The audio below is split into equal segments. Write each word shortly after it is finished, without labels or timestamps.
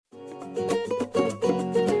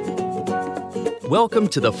Welcome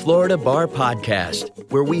to the Florida Bar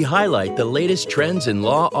Podcast, where we highlight the latest trends in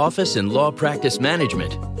law office and law practice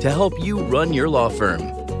management to help you run your law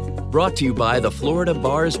firm. Brought to you by the Florida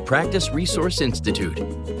Bar's Practice Resource Institute.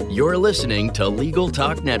 You're listening to Legal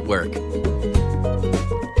Talk Network.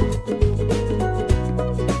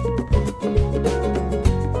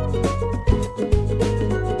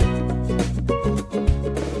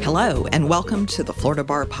 Hello, and welcome to the Florida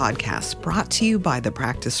Bar Podcast, brought to you by the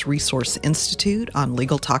Practice Resource Institute on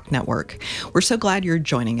Legal Talk Network. We're so glad you're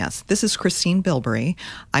joining us. This is Christine Bilberry.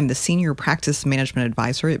 I'm the Senior Practice Management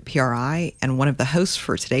Advisor at PRI and one of the hosts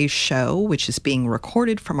for today's show, which is being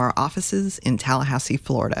recorded from our offices in Tallahassee,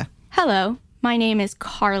 Florida. Hello, my name is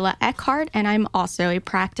Carla Eckhart, and I'm also a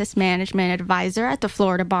Practice Management Advisor at the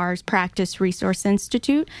Florida Bar's Practice Resource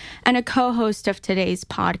Institute and a co-host of today's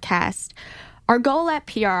podcast. Our goal at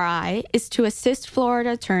PRI is to assist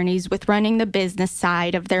Florida attorneys with running the business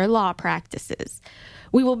side of their law practices.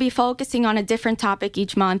 We will be focusing on a different topic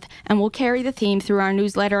each month, and we'll carry the theme through our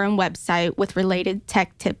newsletter and website with related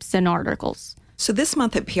tech tips and articles. So this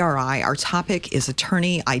month at PRI, our topic is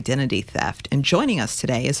attorney identity theft. And joining us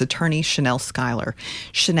today is attorney Chanel Schuyler.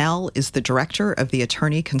 Chanel is the director of the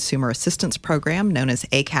Attorney Consumer Assistance Program, known as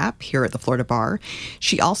ACAP, here at the Florida Bar.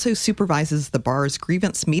 She also supervises the bar's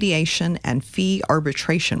grievance mediation and fee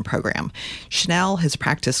arbitration program. Chanel has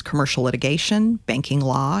practiced commercial litigation, banking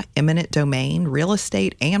law, eminent domain, real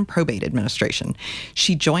estate, and probate administration.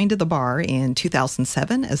 She joined the bar in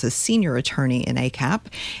 2007 as a senior attorney in ACAP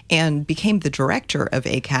and became the director of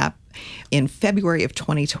ACAP in February of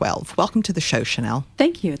 2012. Welcome to the show, Chanel.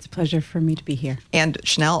 Thank you. It's a pleasure for me to be here. And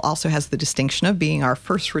Chanel also has the distinction of being our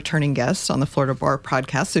first returning guest on the Florida Bar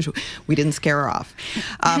Podcast, so we didn't scare her off.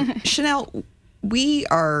 Chanel, we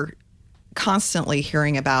are constantly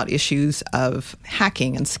hearing about issues of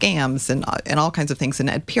hacking and scams and all kinds of things. And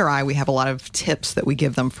at PRI, we have a lot of tips that we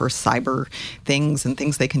give them for cyber things and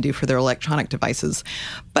things they can do for their electronic devices.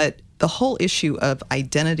 But the whole issue of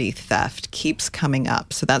identity theft keeps coming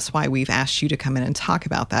up. So that's why we've asked you to come in and talk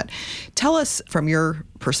about that. Tell us from your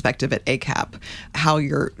perspective at ACAP how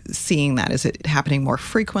you're seeing that. Is it happening more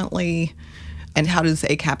frequently? And how does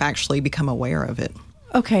ACAP actually become aware of it?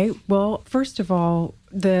 Okay. Well, first of all,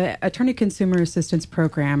 the Attorney Consumer Assistance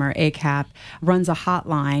Program, or ACAP, runs a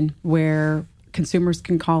hotline where consumers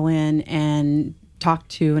can call in and talk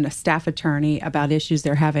to a staff attorney about issues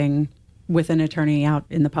they're having with an attorney out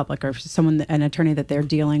in the public or an attorney that they're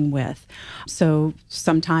dealing with. So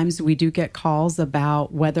sometimes we do get calls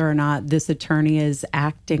about whether or not this attorney is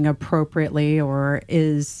acting appropriately or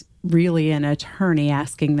is really an attorney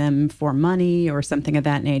asking them for money or something of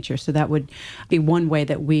that nature. So that would be one way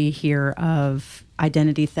that we hear of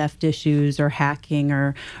identity theft issues or hacking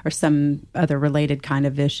or some other related kind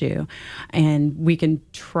of issue. And we can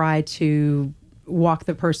try to walk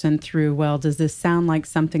the person through, well, does this sound like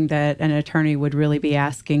something that an attorney would really be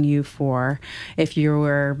asking you for if you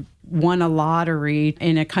were won a lottery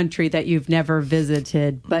in a country that you've never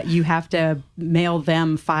visited, but you have to mail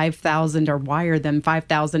them $5,000 or wire them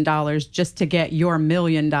 $5,000 just to get your $1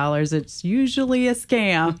 million. It's usually a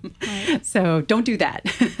scam. Right. So don't do that.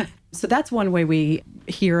 So that's one way we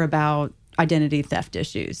hear about identity theft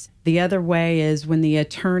issues. The other way is when the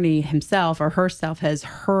attorney himself or herself has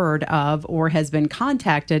heard of or has been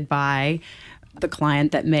contacted by the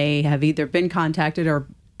client that may have either been contacted or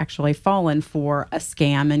actually fallen for a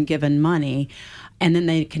scam and given money, and then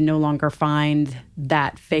they can no longer find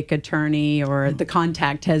that fake attorney or the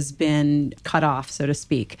contact has been cut off, so to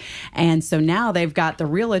speak. And so now they've got the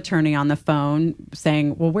real attorney on the phone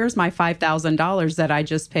saying, well, where's my $5,000 that I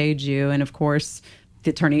just paid you? And of course, the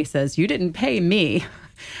attorney says, you didn't pay me.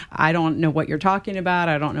 I don't know what you're talking about.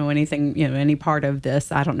 I don't know anything, any part of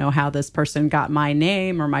this. I don't know how this person got my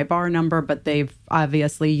name or my bar number, but they've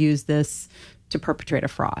obviously used this to perpetrate a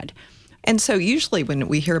fraud. And so usually when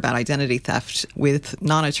we hear about identity theft with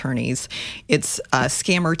non-attorneys, it's a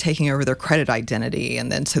scammer taking over their credit identity.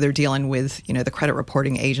 And then so they're dealing with, the credit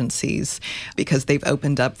reporting agencies because they've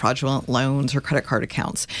opened up fraudulent loans or credit card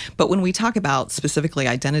accounts. But when we talk about specifically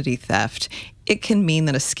identity theft, it can mean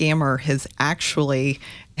that a scammer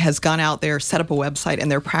has gone out there, set up a website,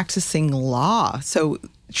 and they're practicing law. So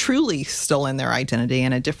truly stolen their identity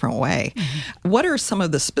in a different way. Mm-hmm. What are some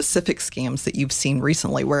of the specific scams that you've seen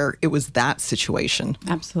recently where it was that situation?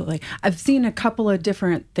 Absolutely. I've seen a couple of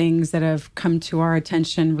different things that have come to our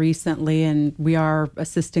attention recently, and we are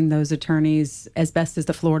assisting those attorneys as best as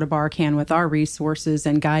the Florida Bar can with our resources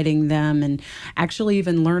and guiding them and actually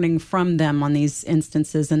even learning from them on these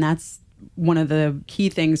instances. And that's one of the key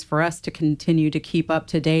things for us to continue to keep up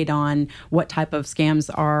to date on what type of scams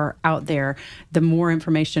are out there. The more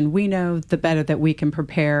information we know, the better that we can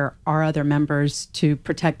prepare our other members to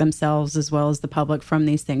protect themselves as well as the public from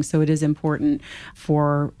these things. So it is important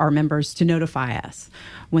for our members to notify us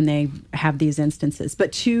when they have these instances.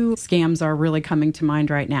 But 2 scams are really coming to mind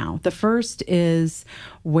right now. The first is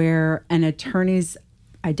where an attorney's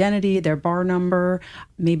identity, their bar number,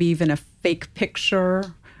 maybe even a fake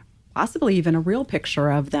picture, possibly even a real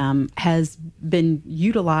picture of them, has been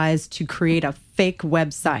utilized to create a fake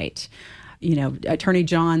website. Attorney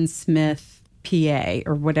John Smith, PA,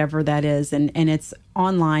 or whatever that is. And it's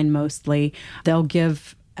online mostly. They'll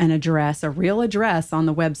give an address, a real address on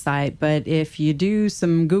the website. But if you do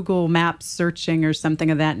some Google Maps searching or something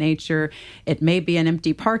of that nature, it may be an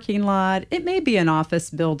empty parking lot. It may be an office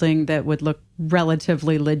building that would look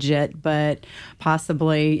relatively legit, but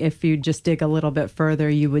possibly if you just dig a little bit further,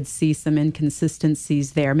 you would see some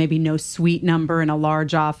inconsistencies there. Maybe no suite number in a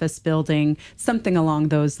large office building, something along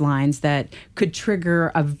those lines that could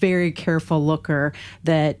trigger a very careful looker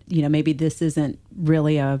that, maybe this isn't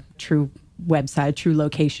really a true website, true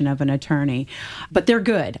location of an attorney. But they're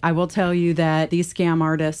good. I will tell you that these scam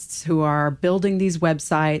artists who are building these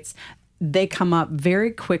websites, they come up very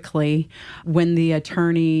quickly when the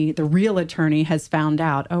real attorney has found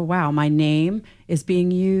out, oh, wow, my name is being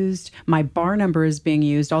used, my bar number is being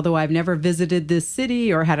used, although I've never visited this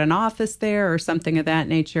city or had an office there or something of that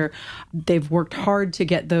nature. They've worked hard to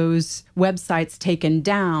get those websites taken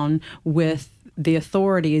down with the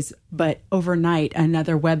authorities, but overnight,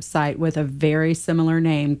 another website with a very similar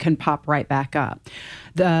name can pop right back up.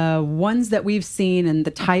 The ones that we've seen and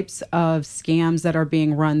the types of scams that are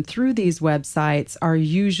being run through these websites are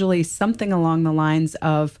usually something along the lines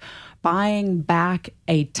of buying back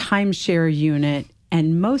a timeshare unit.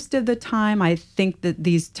 And most of the time, I think that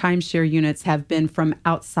these timeshare units have been from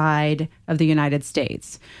outside of the United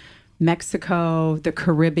States. Mexico, the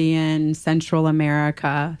Caribbean, Central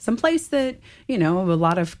America, someplace that, a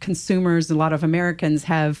lot of consumers, a lot of Americans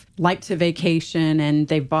have liked to vacation, and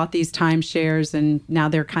they've bought these timeshares, and now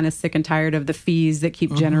they're kind of sick and tired of the fees that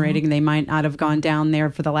keep generating. They might not have gone down there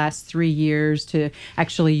for the last 3 years to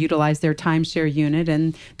actually utilize their timeshare unit,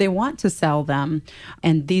 and they want to sell them.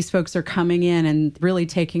 And these folks are coming in and really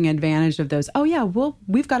taking advantage of those. Oh yeah,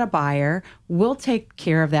 we've got a buyer. We'll take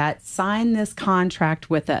care of that. Sign this contract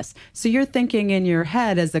with us. So you're thinking in your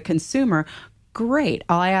head as a consumer, great,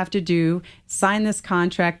 all I have to do, sign this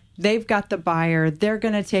contract. They've got the buyer. They're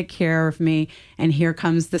going to take care of me. And here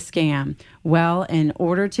comes the scam. Well, in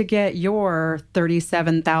order to get your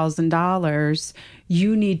 $37,000,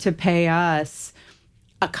 you need to pay us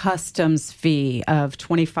a customs fee of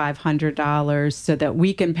 $2,500 so that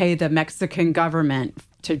we can pay the Mexican government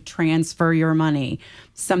to transfer your money.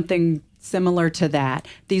 Something similar to that.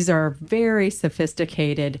 These are very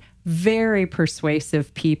sophisticated, very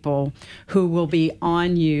persuasive people who will be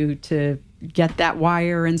on you to get that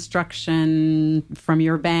wire instruction from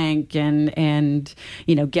your bank and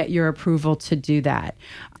get your approval to do that.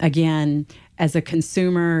 Again, as a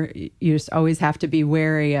consumer, you just always have to be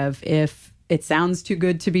wary of if it sounds too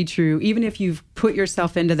good to be true, even if you've put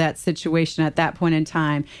yourself into that situation at that point in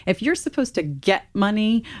time. If you're supposed to get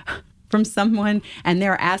money from someone and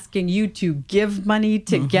they're asking you to give money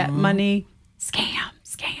to get money, scam.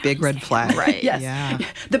 Big red flag. Right. Yes. Yeah.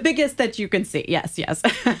 The biggest that you can see. Yes.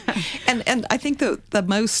 And I think the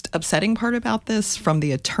most upsetting part about this from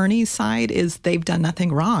the attorney's side is they've done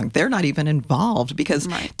nothing wrong. They're not even involved because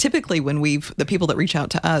typically when the people that reach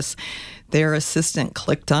out to us, their assistant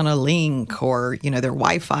clicked on a link or, their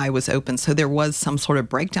Wi-Fi was open. So there was some sort of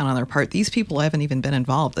breakdown on their part. These people haven't even been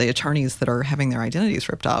involved, the attorneys that are having their identities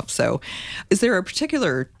ripped off. So is there a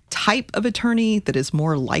particular type of attorney that is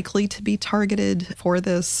more likely to be targeted for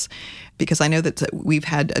this? Because I know that we've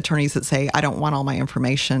had attorneys that say, I don't want all my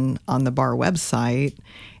information on the bar website.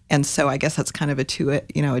 And so I guess that's kind of a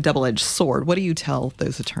double-edged sword. What do you tell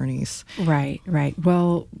those attorneys? Right.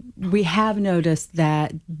 Well, we have noticed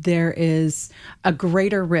that there is a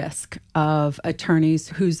greater risk of attorneys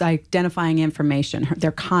whose identifying information,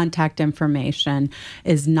 their contact information,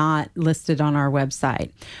 is not listed on our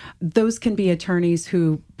website. Those can be attorneys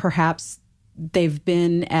who perhaps they've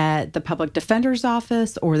been at the public defender's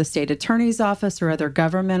office or the state attorney's office or other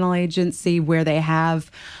governmental agency where they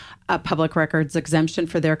have a public records exemption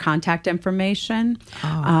for their contact information,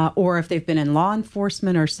 or if they've been in law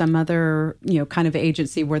enforcement or some other, kind of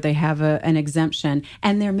agency where they have an exemption,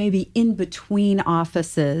 and they're maybe in between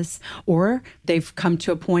offices, or they've come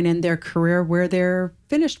to a point in their career where they're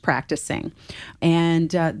finished practicing,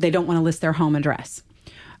 and they don't want to list their home address.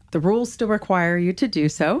 The rules still require you to do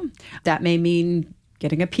so. That may mean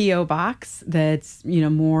getting a P.O. box that's,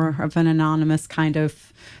 more of an anonymous kind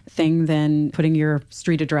of thing than putting your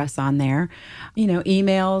street address on there.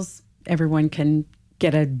 Emails, everyone can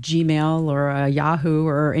get a Gmail or a Yahoo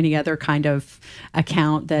or any other kind of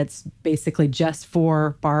account that's basically just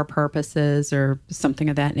for bar purposes or something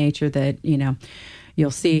of that nature that, you'll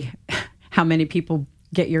see how many people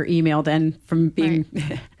get your email then from being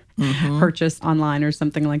purchased online or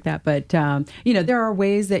something like that. But, there are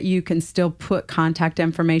ways that you can still put contact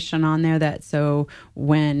information on there that so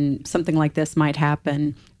when something like this might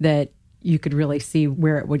happen, that you could really see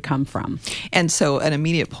where it would come from. And so an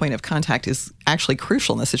immediate point of contact is actually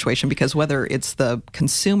crucial in this situation, because whether it's the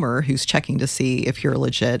consumer who's checking to see if you're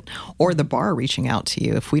legit or the bar reaching out to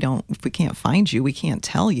you, if we can't find you, we can't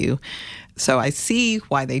tell you. So I see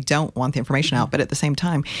why they don't want the information out. But at the same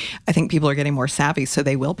time, I think people are getting more savvy, so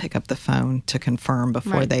they will pick up the phone to confirm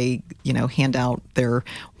before they, hand out their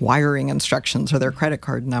wiring instructions or their credit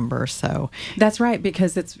card number. So that's right,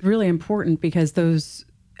 because it's really important, because those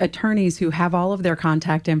attorneys who have all of their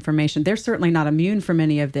contact information, they're certainly not immune from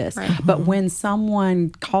any of this. Right. But when someone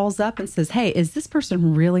calls up and says, hey, is this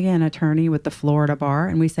person really an attorney with the Florida Bar?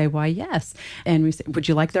 And we say, why, yes. And we say, would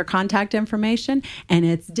you like their contact information? And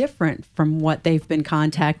it's different from what they've been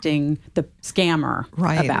contacting the scammer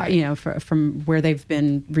about, from where they've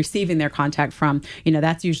been receiving their contact from.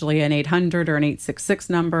 That's usually an 800 or an 866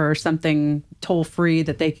 number or something toll free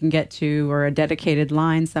that they can get to, or a dedicated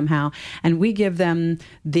line somehow. And we give them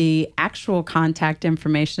the actual contact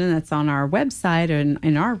information that's on our website and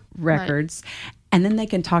in our records. Right. And then they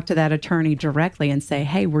can talk to that attorney directly and say,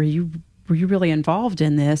 hey, were you really involved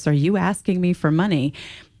in this? Are you asking me for money?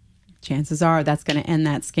 Chances are that's going to end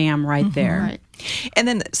that scam right there. Right. And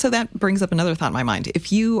then, so that brings up another thought in my mind.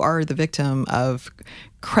 If you are the victim of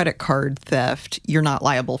credit card theft, you're not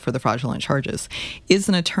liable for the fraudulent charges. Is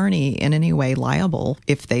an attorney in any way liable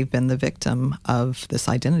if they've been the victim of this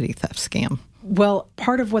identity theft scam? Well,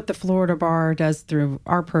 part of what the Florida Bar does through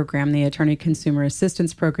our program, the Attorney Consumer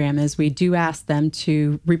Assistance Program, is we do ask them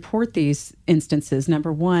to report these instances.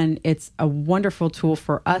 Number one, it's a wonderful tool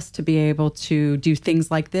for us to be able to do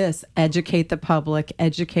things like this, educate the public,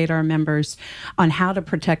 educate our members on how to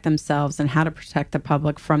protect themselves and how to protect the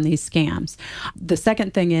public from these scams. The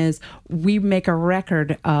second thing is we make a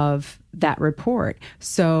record of that report.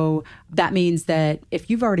 So that means that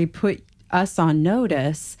if you've already put us on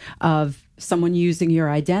notice of someone using your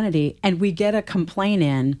identity and we get a complaint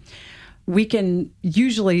in, we can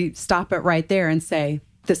usually stop it right there and say,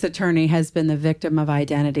 this attorney has been the victim of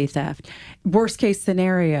identity theft. Worst case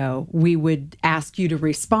scenario, we would ask you to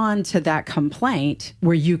respond to that complaint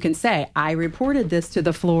where you can say, I reported this to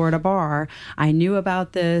the Florida Bar. I knew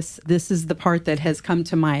about this. This is the part that has come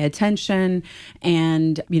to my attention.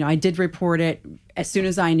 And, I did report it as soon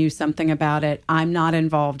as I knew something about it. I'm not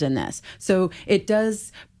involved in this. So it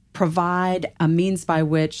does provide a means by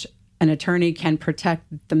which an attorney can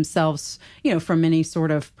protect themselves, from any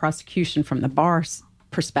sort of prosecution from the bar's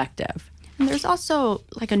perspective. And there's also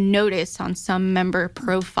like a notice on some member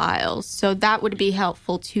profiles. So that would be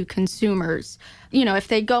helpful to consumers. If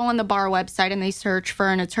they go on the bar website and they search for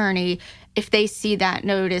an attorney, if they see that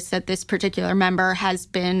notice that this particular member has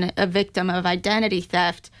been a victim of identity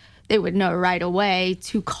theft, they would know right away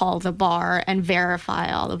to call the bar and verify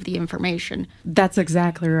all of the information. That's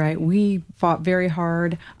exactly right. We fought very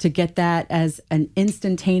hard to get that as an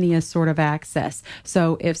instantaneous sort of access.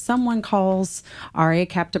 So if someone calls our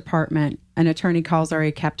ACAP department, an attorney calls our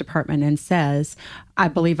ACAP department and says, I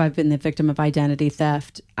believe I've been the victim of identity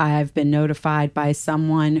theft. I've been notified by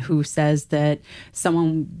someone who says that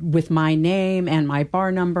someone with my name and my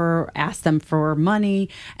bar number asked them for money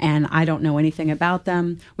and I don't know anything about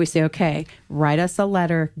them. We say, okay, write us a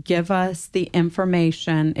letter, give us the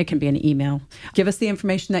information. It can be an email. Give us the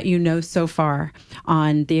information that you know so far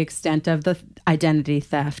on the extent of the identity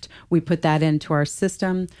theft. We put that into our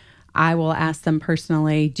system. I will ask them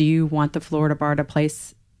personally, do you want the Florida Bar to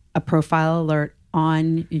place a profile alert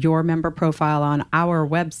on your member profile on our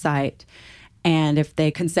website? And if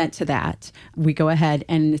they consent to that, we go ahead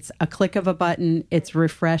and it's a click of a button. It's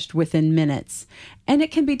refreshed within minutes and it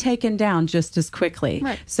can be taken down just as quickly.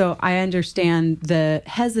 Right. So I understand the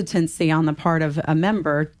hesitancy on the part of a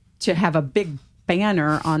member to have a big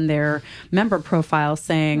banner on their member profile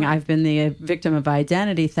saying, I've been the victim of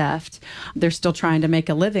identity theft. They're still trying to make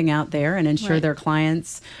a living out there and ensure their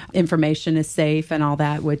clients' information is safe and all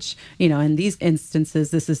that, which, in these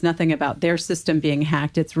instances, this is nothing about their system being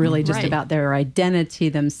hacked. It's really just about their identity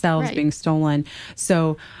themselves being stolen.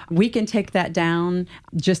 So we can take that down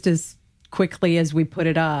just as quickly as we put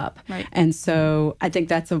it up. Right. And so I think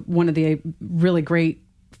that's one of the really great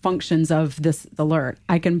functions of this alert.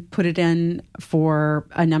 I can put it in for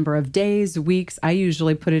a number of days, weeks. I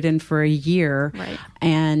usually put it in for a year, right,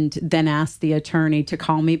 and then ask the attorney to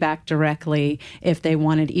call me back directly if they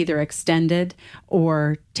wanted either extended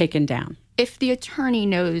or taken down. If the attorney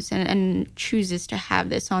knows and chooses to have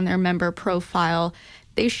this on their member profile,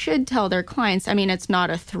 they should tell their clients. I mean, it's not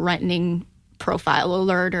a threatening profile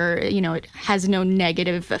alert, or, it has no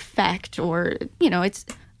negative effect, or, it's,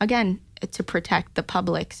 again, to protect the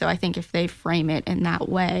public. So I think if they frame it in that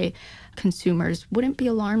way, consumers wouldn't be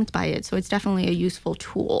alarmed by it. So it's definitely a useful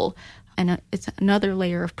tool. And it's another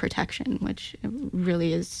layer of protection, which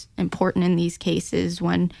really is important in these cases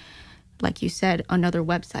when, like you said, another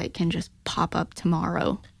website can just pop up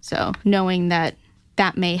tomorrow. So knowing that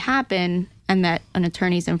that may happen and that an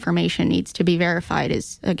attorney's information needs to be verified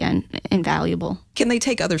is, again, invaluable. Can they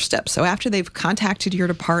take other steps? So after they've contacted your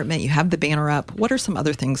department, you have the banner up, what are some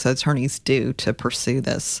other things that attorneys do to pursue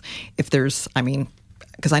this? If there's,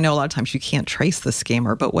 because I know a lot of times you can't trace the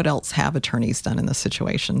scammer, but what else have attorneys done in this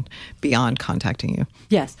situation beyond contacting you?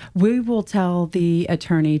 Yes, we will tell the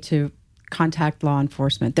attorney to contact law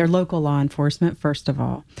enforcement, their local law enforcement, first of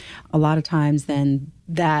all. A lot of times then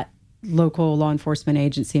that local law enforcement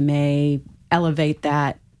agency may elevate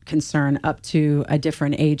that concern up to a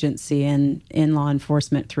different agency in law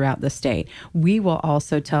enforcement throughout the state. We will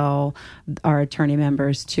also tell our attorney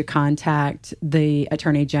members to contact the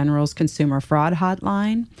Attorney General's Consumer Fraud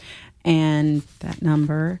Hotline, and that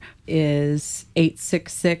number is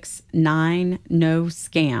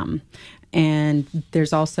 866-9-NO-SCAM. And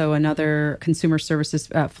there's also another Consumer Services,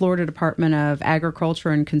 Florida Department of Agriculture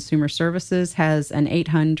and Consumer Services has an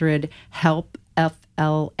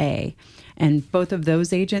 800-HELP-FLA. And both of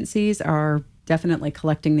those agencies are definitely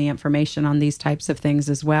collecting the information on these types of things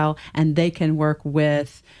as well. And they can work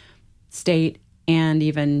with state and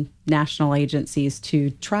even national agencies to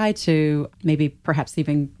try to maybe perhaps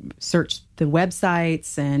even search the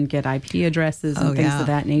websites and get IP addresses and things of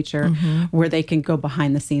that nature, where they can go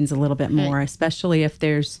behind the scenes a little bit more, especially if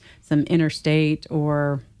there's some interstate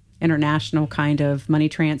or international kind of money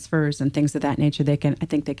transfers and things of that nature. I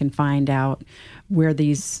think they can find out where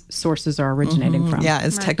these sources are originating from. Yeah,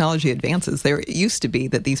 as technology advances, there used to be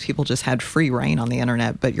that these people just had free reign on the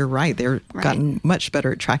internet, but you're right, they're gotten much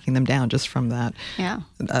better at tracking them down just from that. Yeah.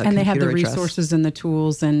 And they have the resources and the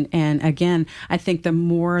tools. And again, I think the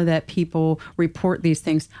more that people report these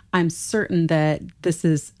things, I'm certain that this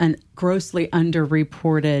is a grossly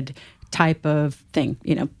underreported type of thing.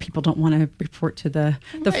 People don't want to report to the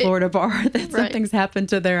Florida bar that something's happened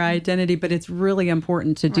to their identity, but it's really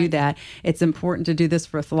important to do that. It's important to do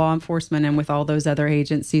this with law enforcement and with all those other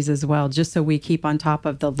agencies as well, just so we keep on top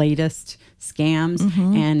of the latest scams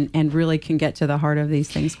and really can get to the heart of these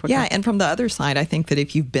things quicker. Yeah, and from the other side, I think that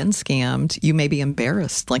if you've been scammed, you may be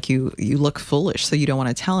embarrassed, like you look foolish, so you don't want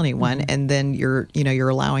to tell anyone, and then you're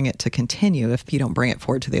allowing it to continue if you don't bring it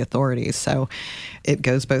forward to the authorities. So it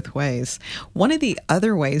goes both ways. One of the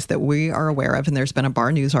other ways that we are aware of, and there's been a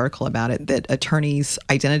Bar News article about it, that attorneys'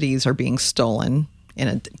 identities are being stolen in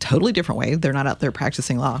a totally different way. They're not out there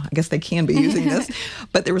practicing law. I guess they can be using this.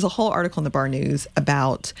 But there was a whole article in the Bar News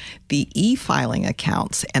about the e-filing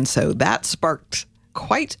accounts. And so that sparked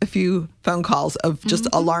quite a few phone calls of just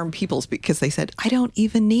alarmed people, because they said, I don't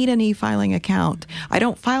even need an e-filing account. I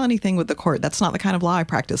don't file anything with the court. That's not the kind of law I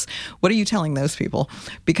practice. What are you telling those people?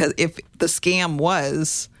 Because if the scam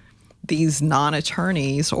was these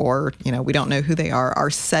non-attorneys, or, we don't know who they are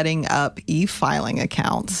setting up e-filing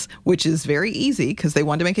accounts, which is very easy because they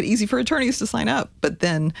wanted to make it easy for attorneys to sign up. But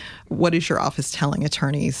then what is your office telling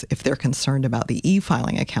attorneys if they're concerned about the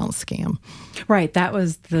e-filing account scam? Right. That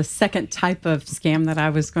was the second type of scam that I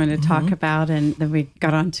was going to talk about. And then we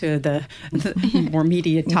got onto the more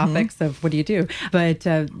media topics of what do you do? But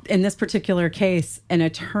in this particular case, an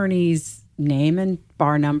attorney's name and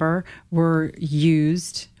bar number were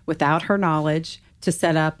used without her knowledge to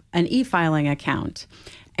set up an e-filing account.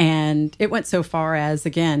 And it went so far as,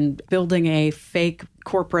 again, building a fake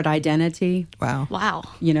corporate identity. Wow.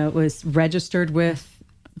 It was registered with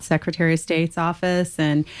Secretary of State's office.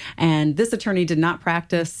 And this attorney did not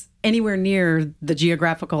practice anywhere near the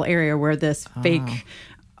geographical area where this fake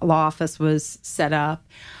law office was set up.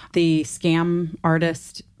 The scam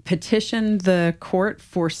artist petitioned the court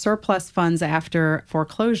for surplus funds after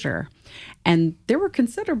foreclosure. And there were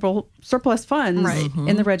considerable surplus funds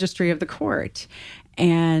in the registry of the court.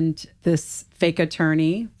 And this fake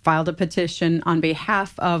attorney filed a petition on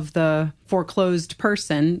behalf of the foreclosed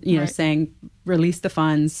person, saying, release the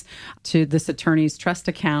funds to this attorney's trust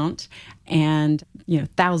account. And,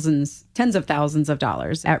 thousands, tens of thousands of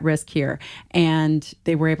dollars at risk here. And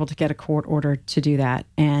they were able to get a court order to do that.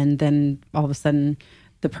 And then all of a sudden,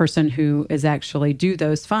 the person who is actually due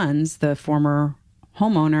those funds, the former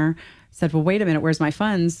homeowner, said, well, wait a minute, where's my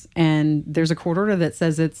funds? And there's a court order that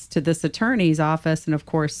says it's to this attorney's office. And of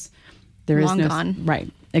course, there is no... gone.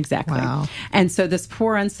 Right, exactly. Wow. And so this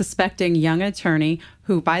poor unsuspecting young attorney,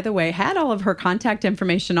 who, by the way, had all of her contact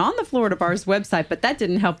information on the Florida Bar's website, but that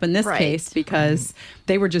didn't help in this case because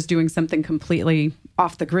they were just doing something completely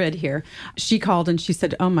off the grid here. She called and she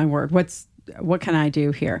said, oh, my word, what can I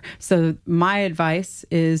do here? So my advice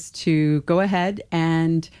is to go ahead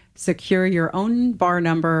and secure your own bar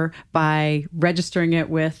number by registering it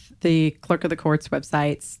with the clerk of the court's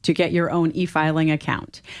websites to get your own e-filing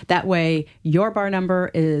account. That way, your bar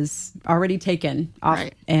number is already taken off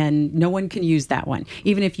and no one can use that one.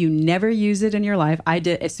 Even if you never use it in your life, I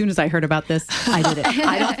did. As soon as I heard about this, I did it.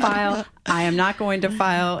 I don't file. I am not going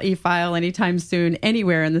to e-file anytime soon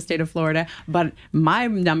anywhere in the state of Florida, but my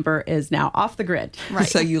number is now off the grid. Right.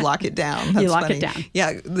 So you lock it down. That's you lock funny. it down.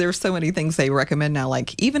 Yeah, there's so many things they recommend now.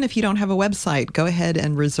 Like, even if you don't have a website, go ahead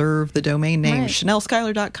and reserve the domain name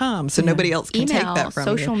ChanelSchuyler.com so nobody else can take that from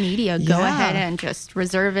social you. media, go ahead and just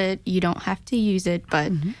reserve it. You don't have to use it,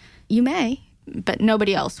 but you may. But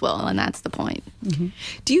nobody else will, and that's the point.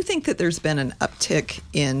 Do you think that there's been an uptick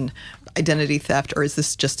in identity theft, or is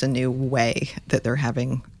this just a new way that they're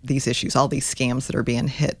having these issues, all these scams that are being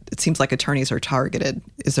hit? It seems like attorneys are targeted.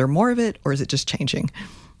 Is there more of it, or is it just changing?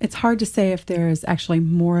 It's hard to say if there's actually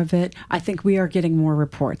more of it. I think we are getting more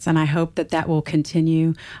reports, and I hope that that will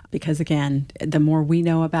continue because, again, the more we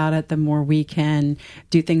know about it, the more we can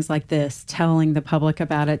do things like this, telling the public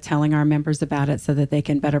about it, telling our members about it so that they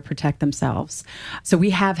can better protect themselves. So we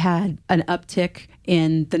have had an uptick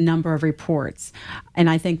in the number of reports. And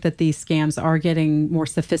I think that these scams are getting more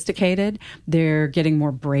sophisticated. They're getting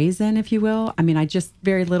more brazen, if you will. I mean,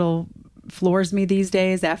 very little floors me these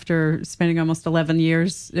days after spending almost 11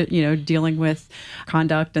 years, dealing with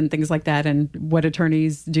conduct and things like that and what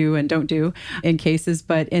attorneys do and don't do in cases.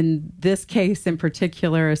 But in this case in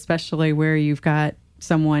particular, especially where you've got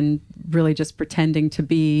someone really just pretending to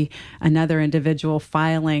be another individual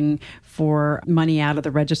filing for money out of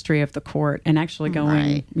the registry of the court and actually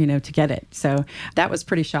going, to get it. So that was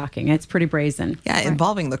pretty shocking. It's pretty brazen. Yeah,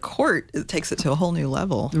 involving the court, it takes it to a whole new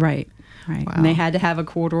level. Right. Wow. And they had to have a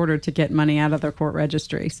court order to get money out of their court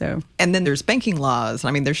registry. So, and then there's banking laws.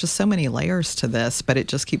 I mean, there's just so many layers to this, but it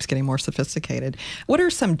just keeps getting more sophisticated. What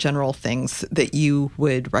are some general things that you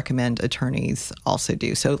would recommend attorneys also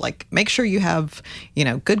do? So, like, make sure you have,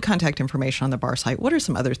 good contact information on the bar site. What are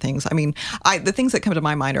some other things? I mean, the things that come to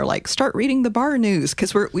my mind are like, start reading the bar news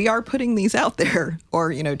because we are putting these out there,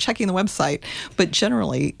 or checking the website. But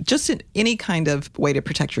generally, just in any kind of way to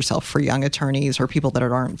protect yourself for young attorneys or people that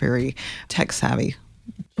aren't very tech savvy.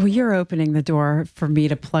 Well, you're opening the door for me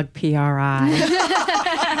to plug PRI.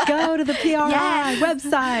 Go to the PRI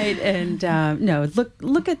website and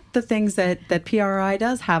look at the things that PRI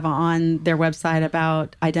does have on their website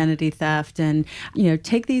about identity theft, and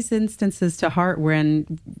take these instances to heart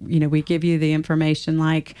when we give you the information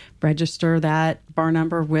like register that bar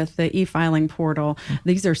number with the e-filing portal.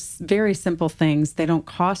 These are very simple things. They don't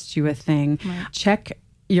cost you a thing. Right. Check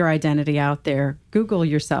your identity out there. Google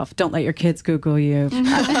yourself. Don't let your kids Google you.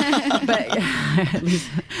 But at least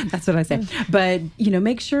that's what I say. But,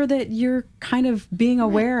 make sure that you're kind of being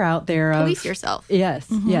aware out there of... Police yourself. Yes,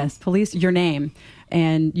 yes. Police your name.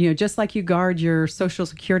 And, just like you guard your social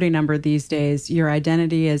security number these days, your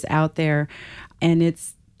identity is out there. And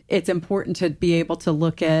it's important to be able to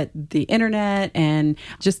look at the internet and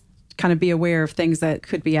just kind of be aware of things that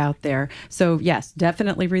could be out there. So yes,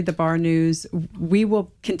 definitely read the bar news. We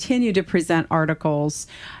will continue to present articles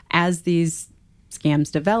as these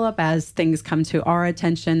scams develop, as things come to our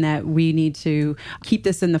attention, that we need to keep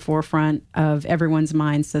this in the forefront of everyone's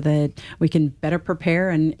mind so that we can better prepare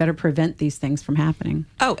and better prevent these things from happening.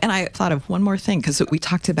 Oh, and I thought of one more thing, because we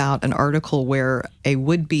talked about an article where a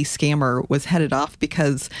would-be scammer was headed off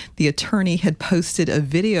because the attorney had posted a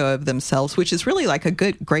video of themselves, which is really like a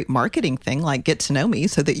great marketing thing, like get to know me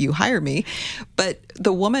so that you hire me. But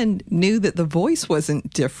the woman knew that the voice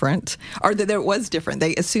wasn't different, or that it was different.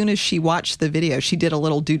 As soon as she watched the video, she did a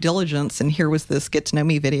little due diligence, and here was this get to know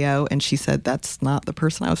me video, and she said, that's not the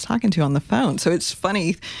person I was talking to on the phone. So it's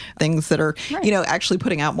funny things that are, actually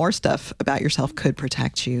putting out more stuff about yourself could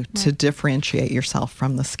protect you to differentiate yourself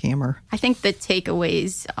from the scammer. I think the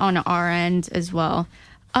takeaways on our end as well.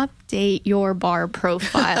 Update your bar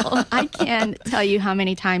profile. I can't tell you how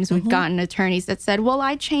many times we've gotten attorneys that said, well,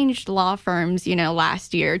 I changed law firms,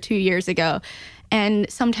 last year, 2 years ago. And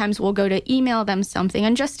sometimes we'll go to email them something,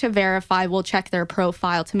 and just to verify, we'll check their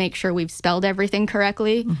profile to make sure we've spelled everything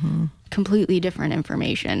correctly. Completely different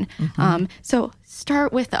information. So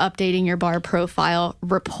start with updating your bar profile.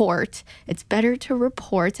 Report. It's better to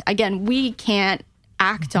report. Again, we can't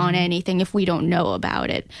act on anything if we don't know about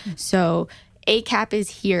it. So ACAP is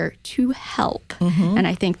here to help. And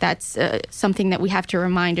I think that's something that we have to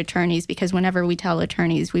remind attorneys, because whenever we tell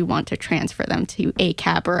attorneys we want to transfer them to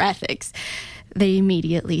ACAP or ethics, they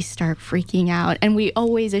immediately start freaking out. And we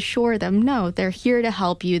always assure them, no, they're here to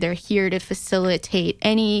help you. They're here to facilitate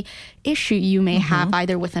any issue you may have,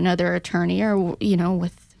 either with another attorney or,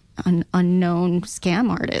 with an unknown scam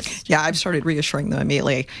artist. Yeah, I've started reassuring them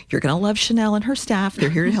immediately. You're going to love Chanel and her staff. They're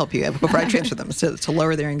here to help you before I transfer them to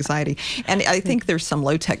lower their anxiety. And I think there's some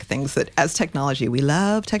low-tech things that, as technology, we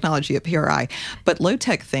love technology at PRI, but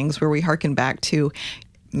low-tech things where we hearken back to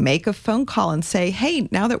make a phone call and say, hey,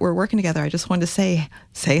 now that we're working together, I just wanted to say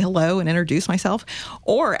hello and introduce myself.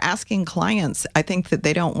 Or asking clients, I think that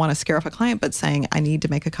they don't want to scare off a client, but saying, I need to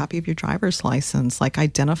make a copy of your driver's license. Like,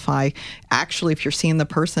 identify, actually, if you're seeing the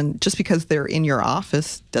person, just because they're in your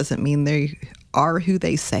office doesn't mean they are who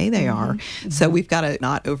they say they are. So we've got to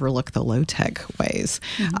not overlook the low-tech ways.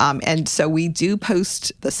 And so we do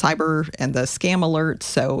post the cyber and the scam alerts.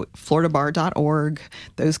 So floridabar.org,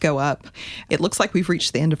 those go up. It looks like we've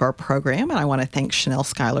reached the end of our program, and I want to thank Chanel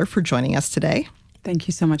Schuyler for joining us today. Thank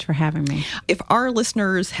you so much for having me. If our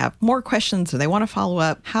listeners have more questions or they want to follow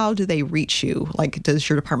up, how do they reach you? Like, does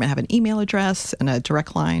your department have an email address and a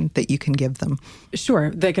direct line that you can give them?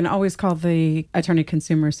 Sure. They can always call the Attorney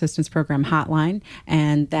Consumer Assistance Program hotline,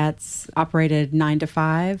 and that's operated 9 to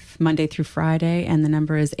 5, Monday through Friday, and the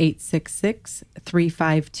number is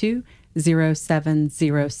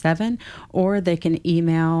 866-352-0707, or they can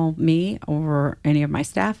email me or any of my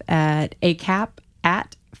staff at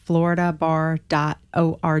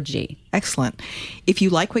acap@floridabar.org. Excellent. If you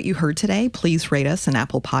like what you heard today, please rate us in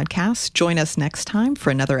Apple Podcasts. Join us next time for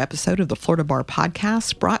another episode of the Florida Bar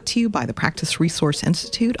Podcast, brought to you by the Practice Resource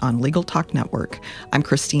Institute on Legal Talk Network. I'm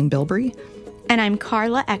Christine Bilbrey. And I'm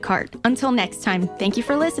Carla Eckhart. Until next time, thank you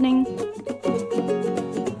for listening.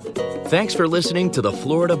 Thanks for listening to the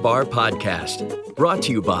Florida Bar Podcast, brought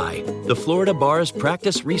to you by the Florida Bar's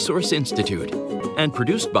Practice Resource Institute and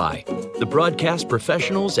produced by the broadcast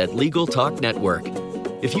professionals at Legal Talk Network.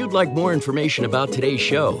 If you'd like more information about today's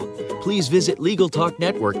show, please visit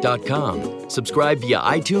LegalTalkNetwork.com, subscribe via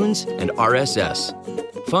iTunes and RSS.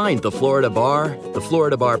 Find the Florida Bar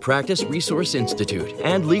Practice Resource Institute,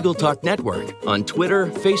 and Legal Talk Network on Twitter,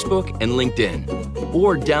 Facebook, and LinkedIn.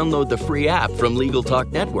 Or download the free app from Legal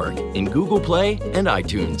Talk Network in Google Play and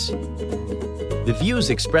iTunes. The views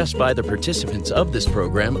expressed by the participants of this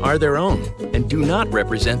program are their own and do not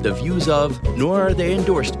represent the views of, nor are they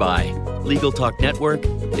endorsed by, Legal Talk Network,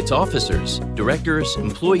 its officers, directors,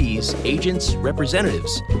 employees, agents,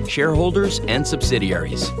 representatives, shareholders, and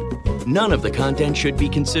subsidiaries. None of the content should be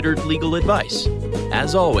considered legal advice.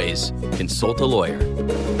 As always, consult a lawyer.